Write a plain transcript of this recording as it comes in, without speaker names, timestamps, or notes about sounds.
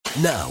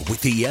Now, with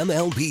the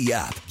MLB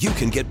app, you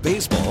can get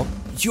baseball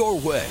your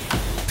way.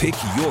 Pick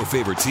your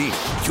favorite team,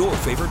 your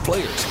favorite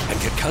players,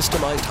 and get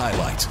customized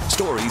highlights,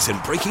 stories,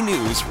 and breaking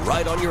news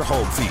right on your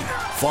home feed.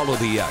 Follow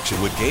the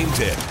action with Game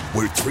 10,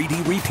 where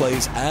 3D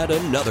replays add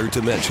another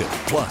dimension.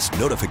 Plus,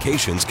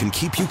 notifications can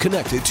keep you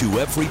connected to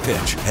every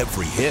pitch,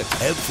 every hit,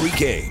 every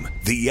game.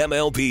 The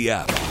MLB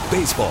app.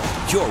 Baseball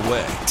your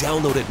way.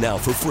 Download it now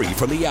for free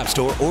from the App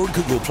Store or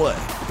Google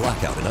Play.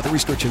 Blackout and other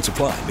restrictions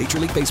apply. Major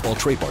League Baseball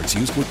trademarks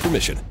used with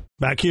permission.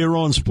 Back here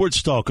on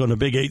Sports Talk on the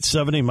Big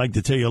 870, Mike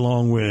Detillier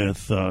along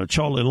with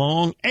Charlie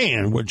Long,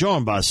 and we're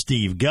joined by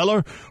Steve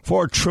Geller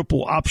for a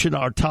triple option,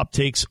 our top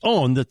takes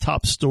on the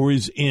top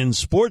stories in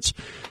sports.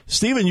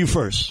 Steven, you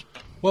first.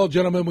 Well,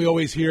 gentlemen, we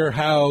always hear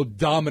how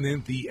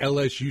dominant the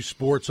LSU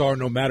sports are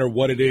no matter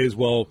what it is.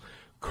 Well,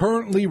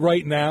 currently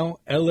right now,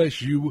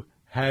 LSU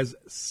has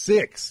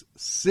six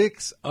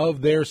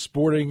of their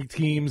sporting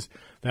teams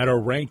that are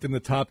ranked in the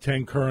top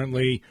 10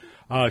 currently.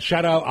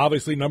 Shout out,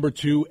 obviously, number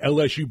 2,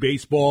 LSU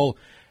baseball.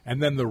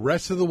 And then the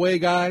rest of the way,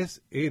 guys,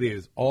 it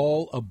is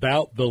all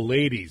about the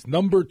ladies.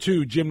 Number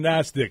 2,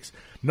 gymnastics.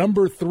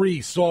 Number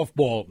 3,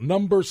 softball.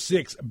 Number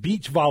 6,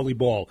 beach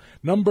volleyball.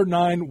 Number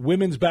 9,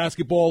 women's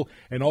basketball.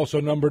 And also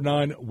number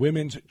 9,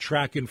 women's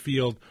track and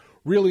field.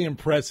 Really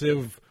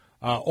impressive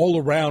all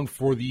around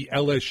for the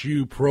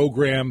LSU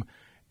program.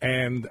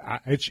 And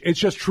it's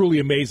just truly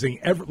amazing.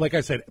 Like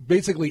I said,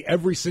 basically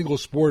every single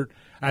sport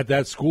at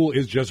that school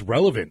is just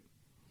relevant.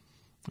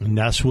 And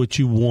that's what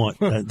you want.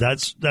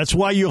 That's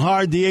why you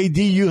hired the AD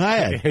you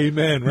had.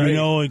 Amen, right? You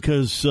know,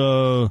 because,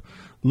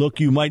 look,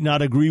 you might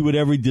not agree with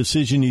every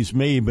decision he's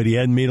made, but he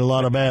hadn't made a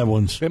lot of bad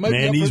ones.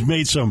 Man, he's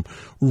made some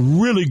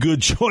really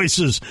good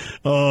choices.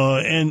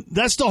 And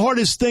that's the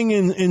hardest thing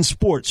in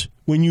sports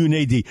when you and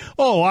AD.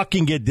 Oh, I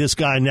can get this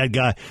guy and that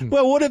guy.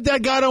 Well, what if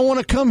that guy don't want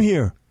to come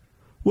here?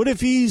 What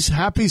if he's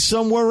happy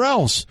somewhere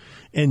else?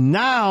 And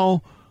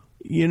now,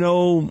 you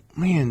know,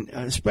 man,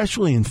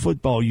 especially in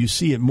football, you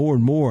see it more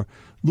and more.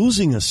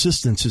 Losing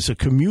assistants is a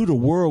commuter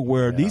world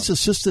where these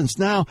assistants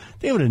now,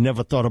 they would have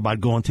never thought about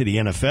going to the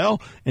NFL,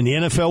 and the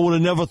NFL would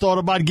have never thought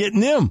about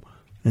getting them.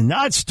 And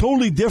now it's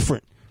totally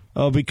different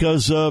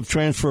because of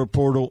transfer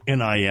portal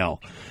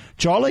NIL.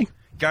 Charlie?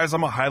 Guys,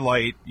 I'm going to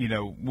highlight,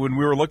 when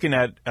we were looking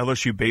at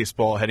LSU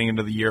baseball heading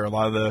into the year, a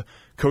lot of the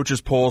coaches'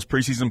 polls,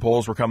 preseason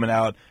polls were coming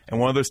out, and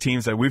one of those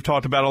teams that we've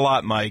talked about a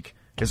lot, Mike,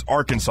 is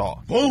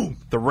Arkansas. Boom!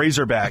 The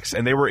Razorbacks.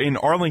 And they were in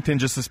Arlington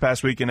just this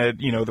past weekend at,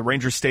 the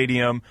Ranger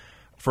Stadium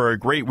for a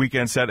great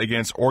weekend set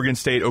against Oregon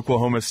State,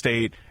 Oklahoma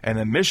State, and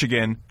then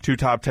Michigan, two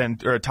top 10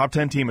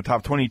 team, a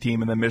top 20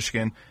 team, and then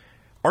Michigan.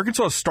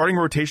 Arkansas' starting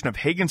rotation of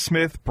Hagen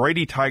Smith,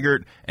 Brady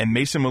Tygart, and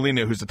Mason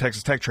Molina, who's a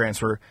Texas Tech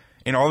transfer,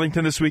 in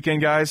Arlington this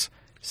weekend, guys.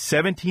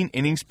 17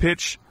 innings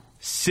pitched,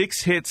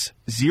 6 hits,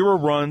 0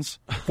 runs,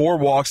 4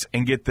 walks,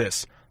 and get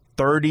this,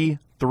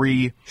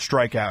 33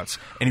 strikeouts.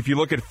 And if you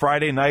look at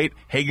Friday night,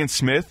 Hagen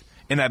Smith,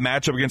 in that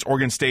matchup against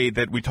Oregon State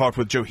that we talked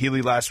with Joe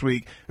Healy last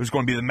week, it was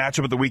going to be the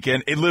matchup of the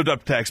weekend. It lived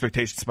up to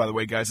expectations, by the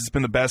way, guys. It's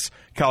been the best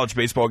college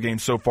baseball game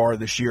so far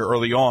this year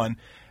early on.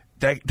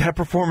 That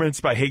performance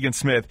by Hagen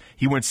Smith,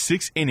 he went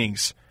 6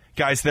 innings.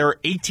 Guys, there are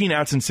 18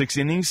 outs in 6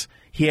 innings.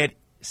 He had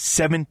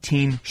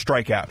 17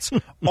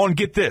 strikeouts on,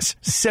 get this,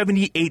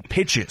 78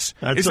 pitches.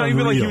 It's not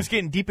even like he was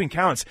getting deep in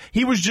counts.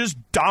 He was just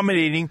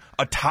dominating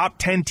a top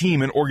 10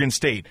 team in Oregon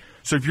State.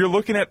 So if you're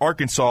looking at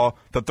Arkansas,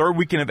 the third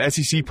weekend of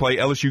SEC play,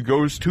 LSU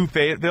goes to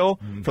Fayetteville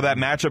for that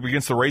matchup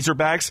against the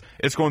Razorbacks.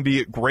 It's going to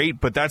be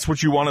great, but that's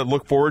what you want to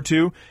look forward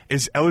to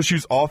is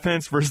LSU's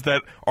offense versus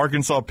that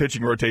Arkansas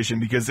pitching rotation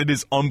because it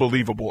is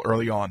unbelievable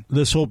early on.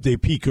 Let's hope they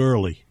peak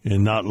early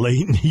and not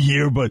late in the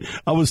year. But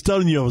I was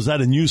telling you, I was at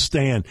a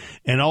newsstand,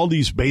 and all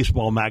these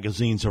baseball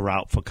magazines are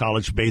out for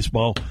college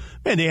baseball.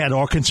 Man, they had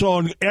Arkansas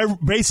on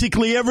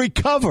basically every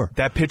cover.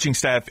 That pitching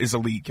staff is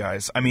elite,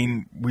 guys. I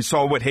mean, we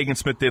saw what Hagen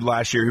Smith did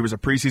last year. He was a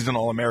preseason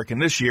All-American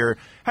this year.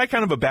 Had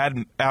kind of a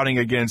bad outing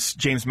against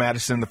James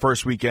Madison the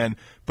first weekend,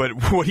 but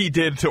what he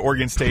did to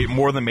Oregon State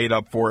more than made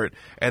up for it.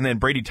 And then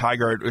Brady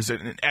Tygart was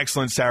an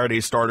excellent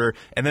Saturday starter.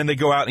 And then they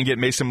go out and get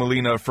Mason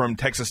Molina from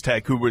Texas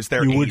Tech, who was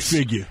their ace. You would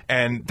figure.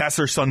 And that's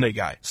their Sunday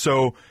guy.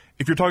 So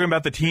if you're talking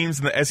about the teams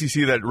in the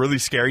SEC that really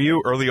scare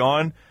you early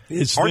on,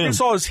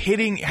 Arkansas is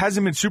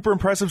hasn't been super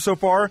impressive so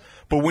far,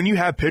 but when you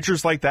have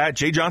pitchers like that,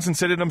 Jay Johnson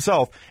said it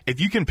himself, if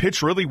you can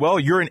pitch really well,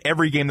 you're in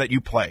every game that you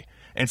play.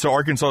 And so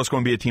Arkansas is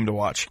going to be a team to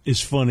watch.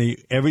 It's funny.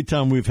 Every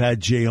time we've had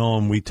Jay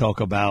on, we talk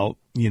about,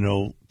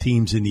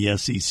 teams in the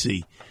SEC.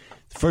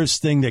 The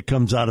first thing that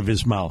comes out of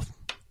his mouth,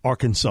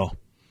 Arkansas.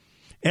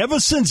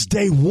 Ever since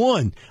day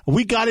one,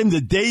 we got him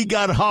the day he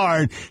got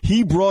hired,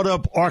 he brought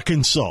up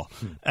Arkansas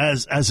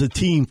as a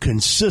team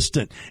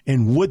consistent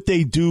in what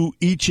they do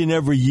each and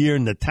every year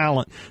and the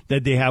talent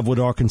that they have with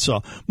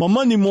Arkansas. My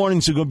Monday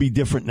mornings are going to be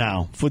different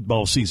now,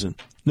 football season.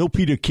 No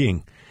Peter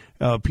King.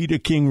 Peter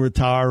King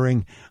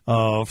retiring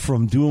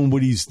from doing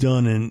what he's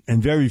done,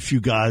 and very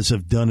few guys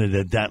have done it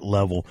at that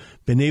level,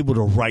 been able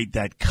to write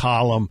that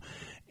column.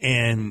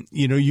 And,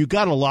 you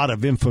got a lot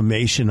of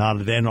information out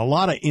of that and a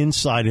lot of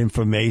inside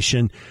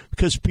information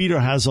because Peter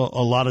has a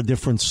lot of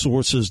different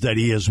sources that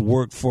he has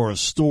worked for a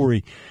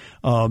story.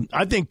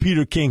 I think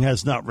Peter King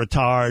has not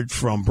retired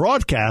from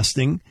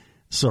broadcasting,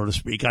 so to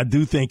speak. I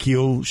do think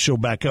he'll show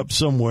back up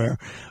somewhere.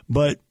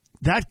 But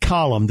that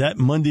column, that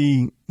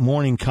Monday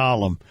morning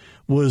column,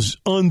 was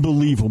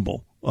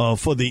unbelievable.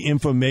 For the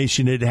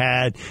information it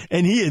had.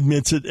 And he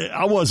admits it.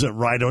 I wasn't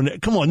right on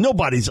it. Come on,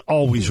 nobody's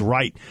always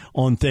right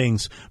on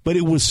things. But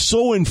it was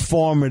so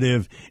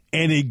informative,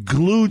 and it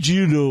glued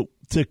you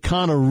to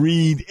kind of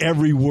read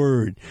every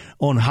word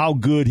on how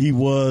good he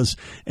was.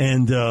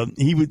 And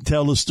he would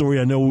tell the story.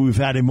 I know we've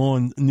had him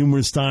on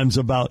numerous times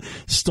about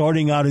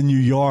starting out in New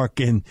York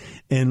and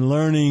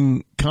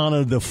learning kind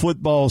of the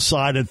football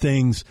side of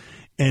things.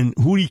 And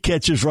who he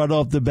catches right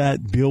off the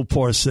bat? Bill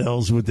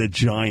Parcells with the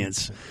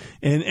Giants.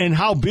 And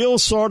how Bill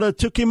sort of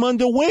took him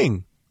under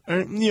wing,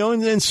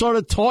 and sort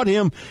of taught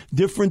him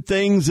different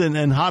things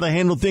and how to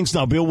handle things.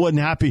 Now, Bill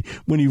wasn't happy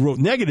when he wrote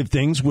negative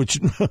things, which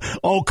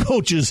all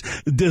coaches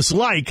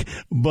dislike.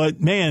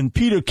 But, man,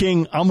 Peter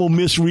King, I'm going to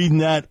miss reading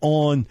that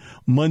on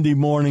Monday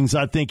mornings.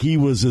 I think he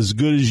was as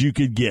good as you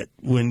could get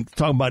when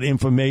talking about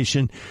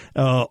information.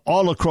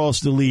 All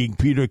across the league,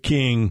 Peter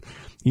King,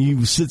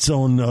 he sits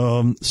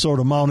on sort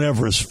of Mount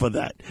Everest for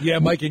that. Yeah,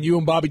 Mike, and you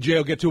and Bobby J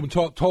will get to him and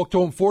talk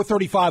to him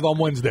 4:35 on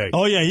Wednesday.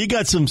 Oh, yeah, he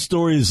got some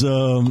stories,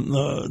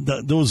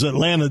 those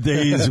Atlanta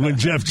days when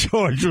Jeff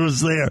George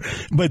was there.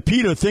 But,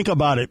 Peter, think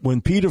about it. When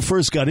Peter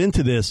first got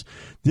into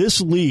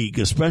this league,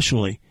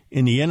 especially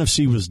in the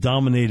NFC, was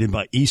dominated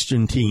by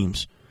Eastern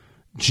teams.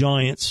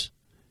 Giants,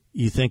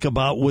 you think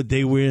about what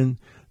they were in.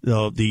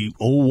 The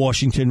old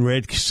Washington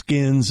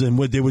Redskins and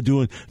what they were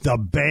doing. The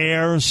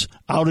Bears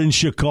out in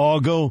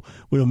Chicago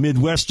with a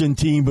Midwestern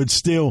team, but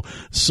still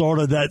sort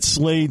of that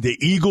slate. The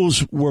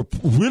Eagles were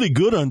really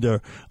good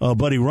under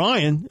Buddy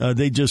Ryan.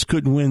 They just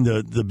couldn't win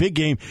the big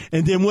game.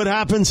 And then what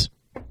happens?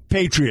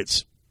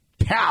 Patriots.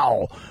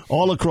 Pow!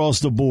 All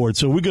across the board.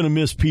 So we're going to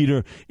miss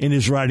Peter in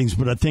his writings,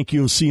 but I think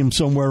you'll see him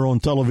somewhere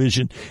on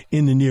television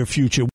in the near future.